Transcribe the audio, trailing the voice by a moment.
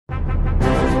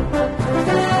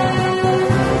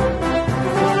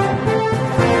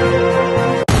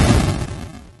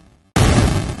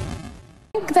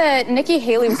that Nikki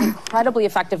Haley was an incredibly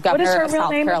effective governor of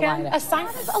South Carolina. A sign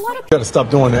of a lot of Got to stop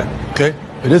doing that, okay?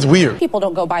 It is weird. people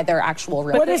don't go by their actual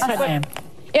real What is her name?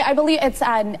 I believe it's,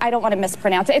 I don't want to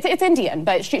mispronounce it. It's Indian,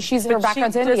 but her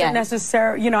background's Indian. Doesn't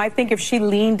necessarily, I think if she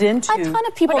leaned into... A ton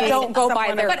of people don't go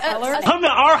by their color. Come to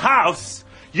our house.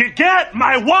 You get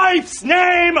my wife's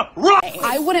name right.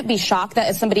 I wouldn't be shocked that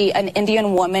as an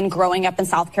Indian woman growing up in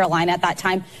South Carolina at that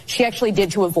time, she actually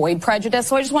did to avoid prejudice.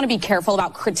 So I just want to be careful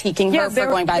about critiquing her for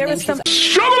going by the name.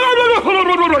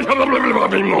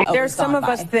 There's some of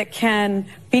us that can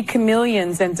be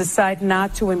chameleons and decide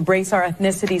not to embrace our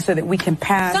ethnicity so that we can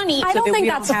pass. Sonny, I don't think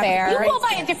that's fair. You go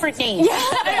by a different name. Yeah,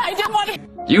 I didn't want to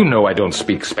You know I don't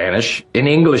speak Spanish. In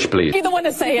English, please. be the one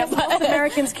to say it. Most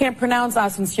Americans can't pronounce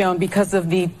Asuncion because of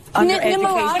the undereducation.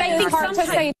 But I think it's hard to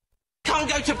say. Can't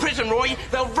go to prison, Roy.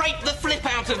 They'll rape the flip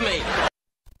out of me.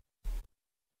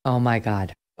 Oh my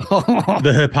God.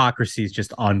 The hypocrisy is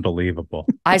just unbelievable.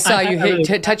 I saw you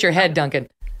touch your head, Duncan.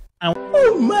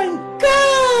 Oh my God!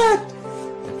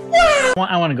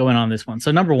 I want to go in on this one.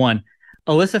 So number one,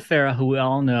 Alyssa Farah, who we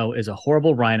all know is a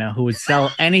horrible rhino who would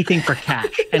sell anything for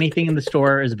cash. Anything in the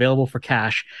store is available for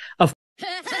cash.